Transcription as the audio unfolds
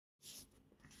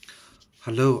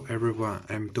Hello everyone,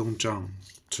 I'm Zhang.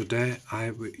 Today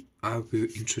I will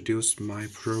introduce my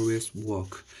previous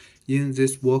work. In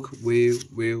this work, we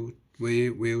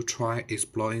will try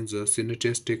exploring the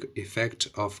synergistic effect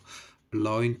of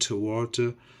allowing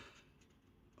toward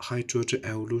hydrogen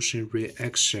evolution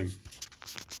reaction.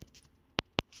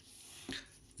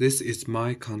 This is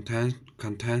my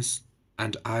contents,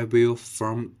 and I will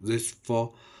form this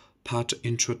four-part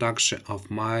introduction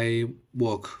of my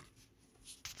work.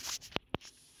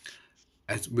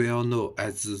 As we all know,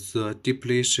 as the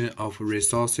depletion of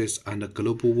resources and the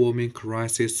global warming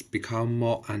crisis become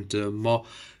more and more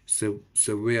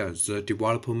severe, the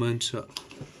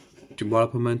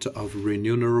development of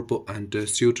renewable and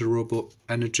suitable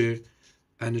energy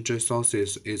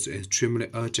sources is extremely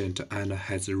urgent and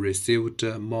has received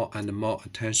more and more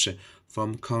attention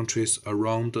from countries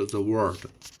around the world.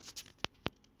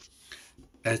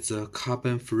 As a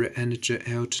carbon-free energy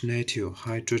alternative,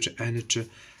 hydrogen energy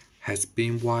has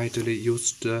been widely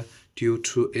used due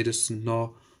to its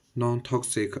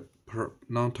non-toxic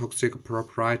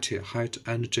property, high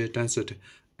energy density,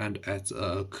 and as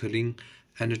a clean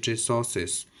energy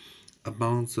source.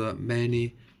 Among the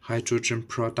many hydrogen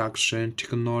production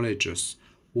technologies,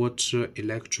 water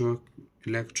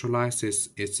electrolysis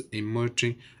is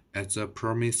emerging as a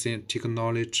promising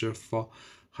technology for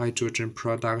hydrogen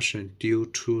production due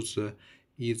to the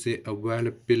easy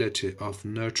availability of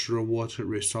natural water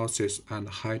resources and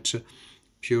high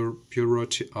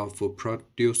purity of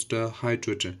produced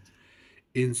hydrogen.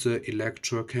 In the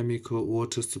electrochemical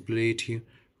water splitting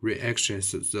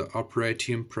reactions, the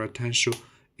operating potential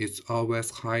is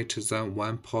always higher than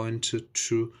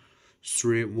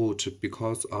 1.23 volt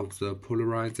because of the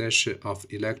polarization of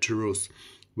electrodes,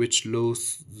 which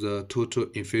lowers the total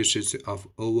efficiency of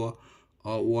overall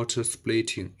water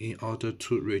splitting. In order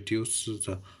to reduce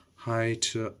the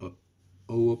height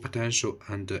over potential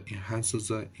and enhance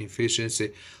the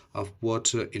efficiency of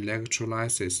water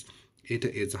electrolysis, it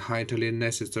is highly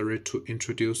necessary to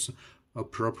introduce a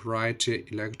proprietary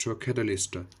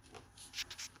electrocatalyst.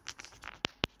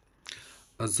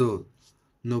 Although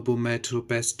noble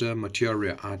metal-based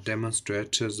materials are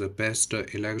demonstrated the best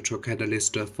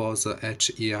electrocatalyst for the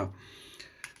HER,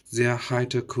 their high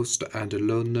cost and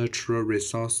low natural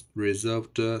resource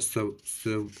reserved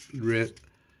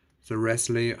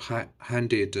seriously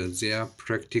handed their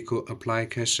practical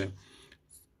application.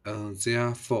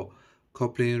 Therefore,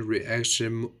 coupling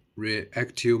reactive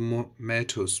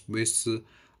metals with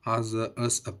other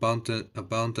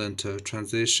earth-abundant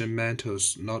transition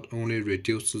metals not only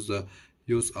reduces the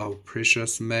use of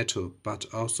precious metal but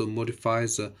also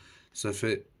modifies the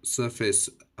surface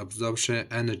absorption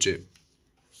energy.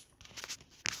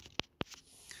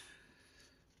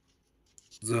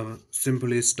 The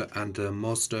simplest and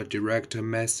most direct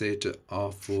method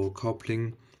of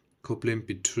coupling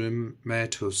between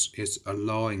metals is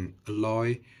alloying.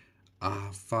 Alloys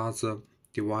are further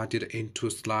divided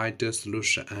into slide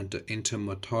solution and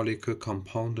intermetallic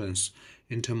components.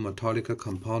 Intermetallic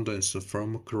components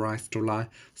form crystalline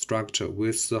structure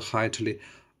with the highly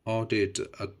ordered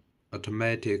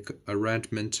atomic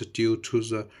arrangement due to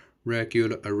the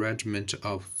regular arrangement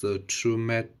of the two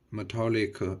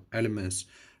metallic elements,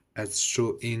 as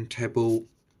shown in Table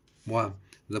 1.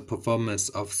 The performance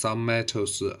of some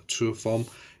metals to form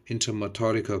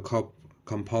intermetallic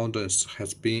components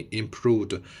has been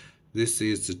improved. This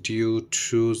is due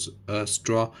to a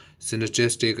strong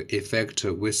synergistic effect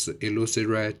with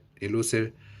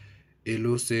illustrated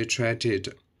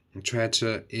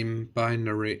in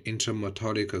binary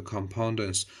intermetallic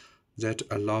components that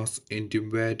allows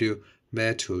individual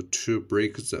metal to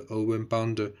break the oven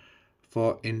boundary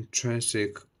for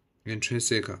intrinsic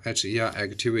HER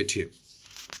activity.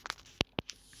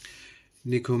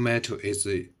 Nickel metal is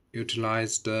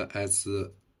utilized as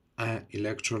an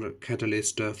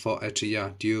electrocatalyst for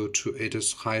HER due to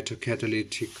its high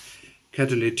catalytic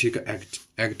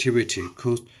activity,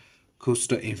 cost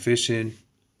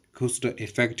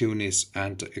effectiveness,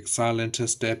 and excellent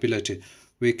stability.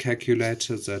 We calculate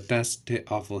the density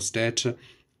of state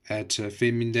at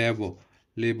Fermi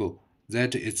level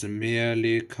that is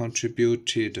merely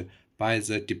contributed by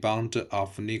the debond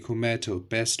of nickel metal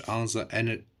based on the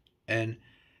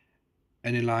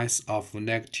analysis of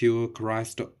negative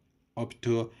crystal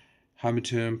orbital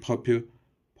Hamilton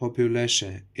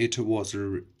population. It was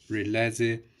realized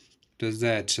that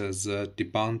the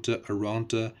debond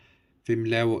around Fermi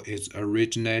level is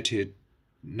originated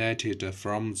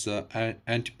from the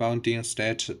antibonding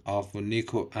state of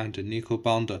nickel and nickel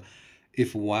bond.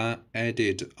 If one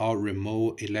added or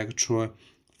remove electron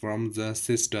from the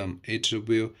system, it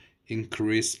will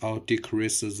increase or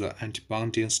decrease the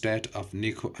antibonding state of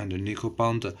nickel and nickel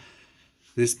bond.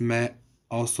 This may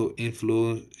also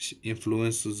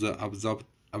influence the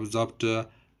absorbed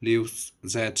leaves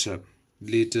that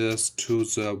leads to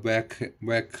the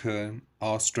weaken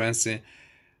or strengthen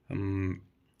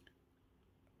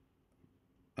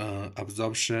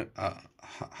hydrogen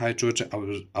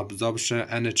absorption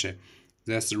energy,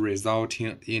 thus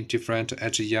resulting in different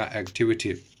HER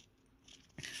activity.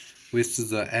 With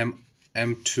the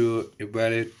M2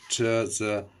 evaluate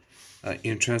the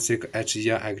intrinsic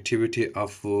HER activity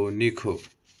of nickel.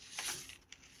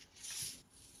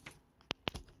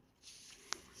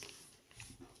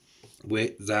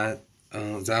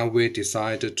 Then we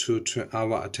decided to turn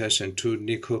our attention to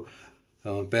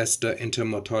nickel-based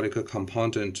intermetallic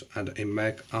component and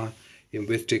make an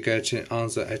investigation on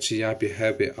the HER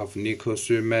behavior of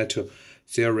nickel-3 metal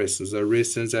series. The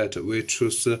reason that we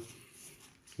choose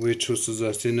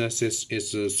the synthesis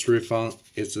is threefold.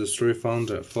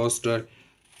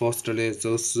 Firstly,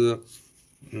 those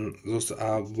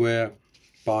are well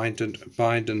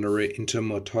binary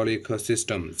intermetallic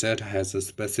system that has a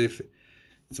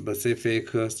specific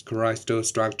crystal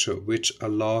structure which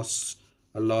allows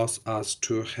us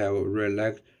to have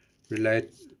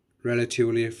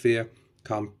relatively fair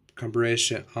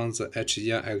comparison on the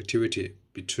HER activity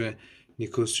between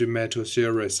nickel-3 metal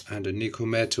series and nickel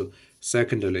metal.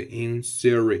 Secondly, in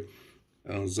theory,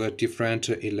 the different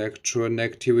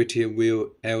electronegativity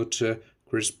will alter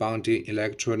corresponding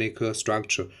electronic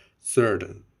structure.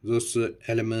 Third, those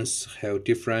elements have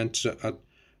different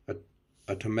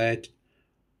automatic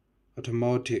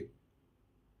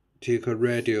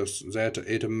radius that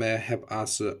it may help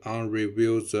us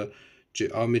unreveal the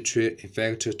geometry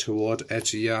effect toward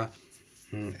HER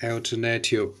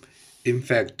alternative. In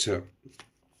fact,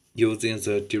 using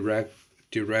the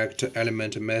direct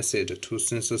element method to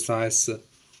synthesize the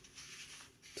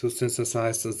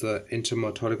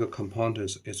intermetallic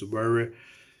components is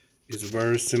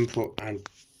very simple and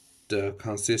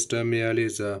consists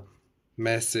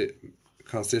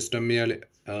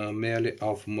merely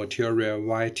of material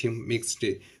wetting,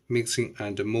 mixing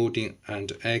and molding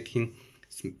and arcing,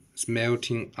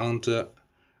 smelting under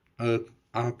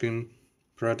argon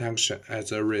protection.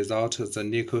 As a result, the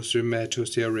nickel-3 metal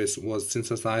series was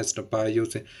synthesized by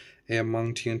using air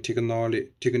mounting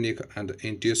technique and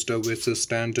induced with the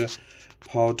standard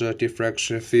powder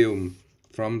diffraction film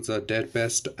from the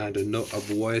database, and no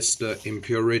obvious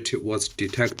impurity was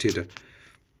detected.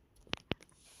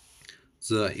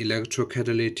 The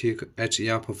electrocatalytic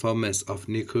HER performance of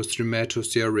nickel-3 metal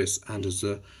series and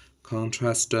the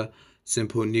contrast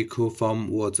simple nickel form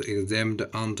was examined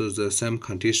under the same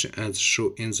condition as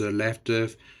shown in the left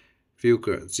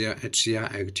figure. Their HER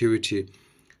activity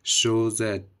shows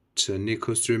that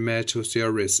nickel-3 metal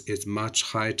series is much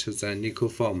higher than nickel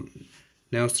form.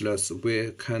 Nevertheless,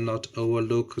 we cannot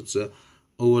overlook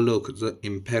the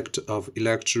impact of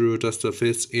electrode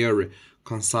surface area.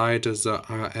 Consider the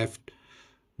RF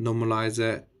normalized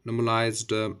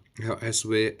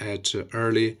LSV at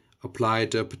early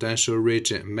applied potential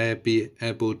region may be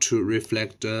able to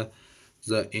reflect the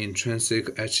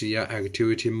intrinsic HER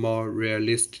activity more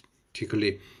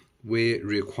realistically. We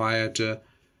required to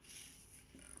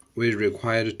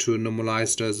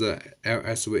normalize the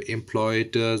LSV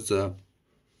employed the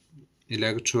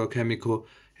electrochemical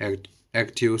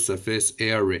active surface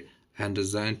area, and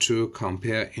then to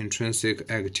compare intrinsic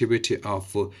activity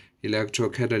of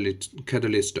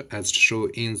electrocatalyst as shown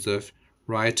in the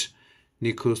right.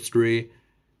 Nickel-3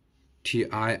 Ti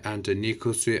and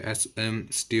nickel-3 Sm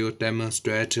still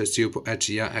demonstrate super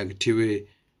HER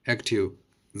active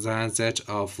than that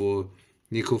of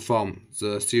nickel form.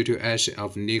 The situation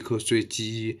of nickel-3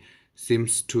 Ge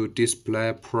seems to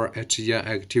display poor HER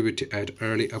activity at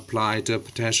early applied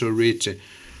potential region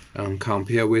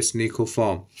compared with nickel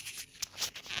form.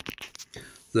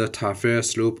 The Tafel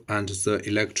slope and the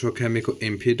electrochemical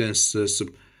impedance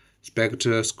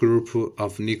spectroscope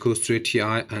of nickel-3 Ti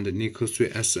and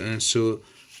nickel-3 Sn show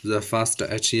the faster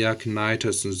HER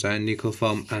kinetics than nickel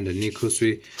form and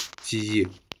nickel-3 Ge.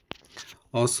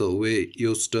 Also, we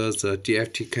used the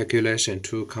DFT calculation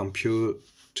to compute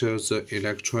the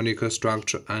electronic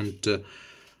structure and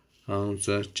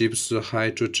the Gibbs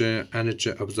hydrogen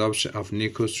energy absorption of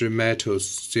nickel-3 metal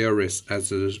series.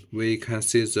 As we can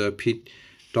see, the p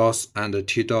DOS and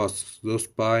T DOS, those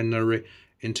binary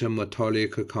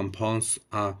intermetallic compounds,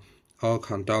 are all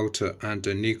conductor, and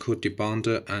nickel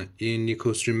debonder and in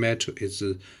nickel-3 metal is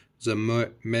the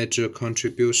major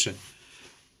contribution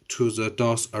to the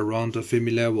DOS around the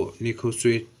Fermi level.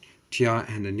 Nickel-3 Ti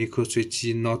and nickel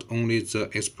 3G. Not only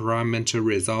the experimental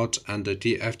result and the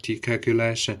DFT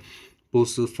calculation,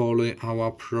 both following our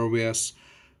previous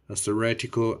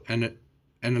theoretical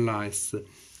analysis,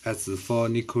 as for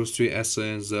nickel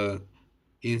 3SN,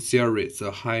 in theory,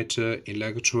 the higher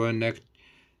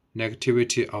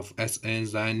electronegativity of SN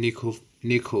than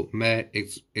nickel may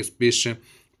exhibition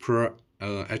per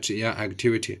HER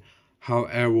activity.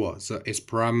 However, the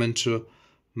experimental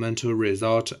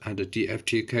result and the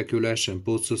DFT calculation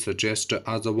both suggest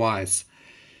otherwise.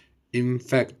 In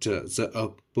fact, the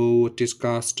above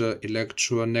discussed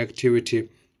electronegativity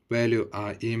values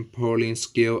are in Pauling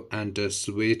scale, and the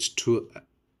switch to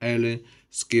Allen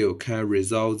scale can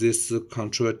resolve this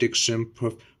contradiction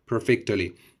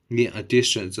perfectly. In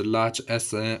addition, the large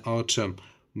SN atom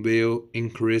will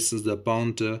increase the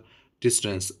bond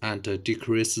distance and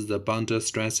decrease the bond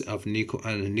strength of nickel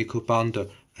and nickel bond,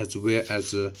 as well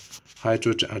as the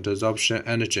hydrogen adsorption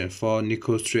energy for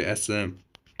nickel 3SN.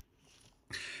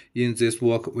 In this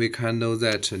work, we can know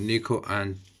that nickel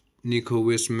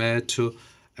with metal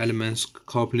elements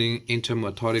coupling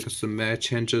intermetallics may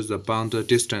change the bond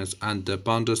distance and the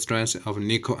bond strength of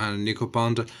nickel and nickel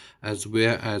bond, as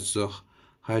well as the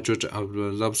hydrogen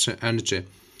adsorption energy.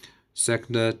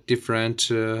 Second,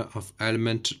 different of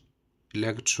element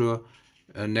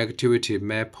electronegativity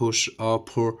may push or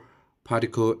pull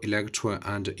particle electron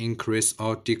and increase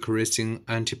or decreasing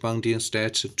antibonding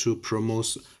state to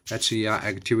promote HER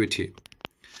activity.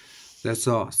 That's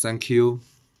all. Thank you.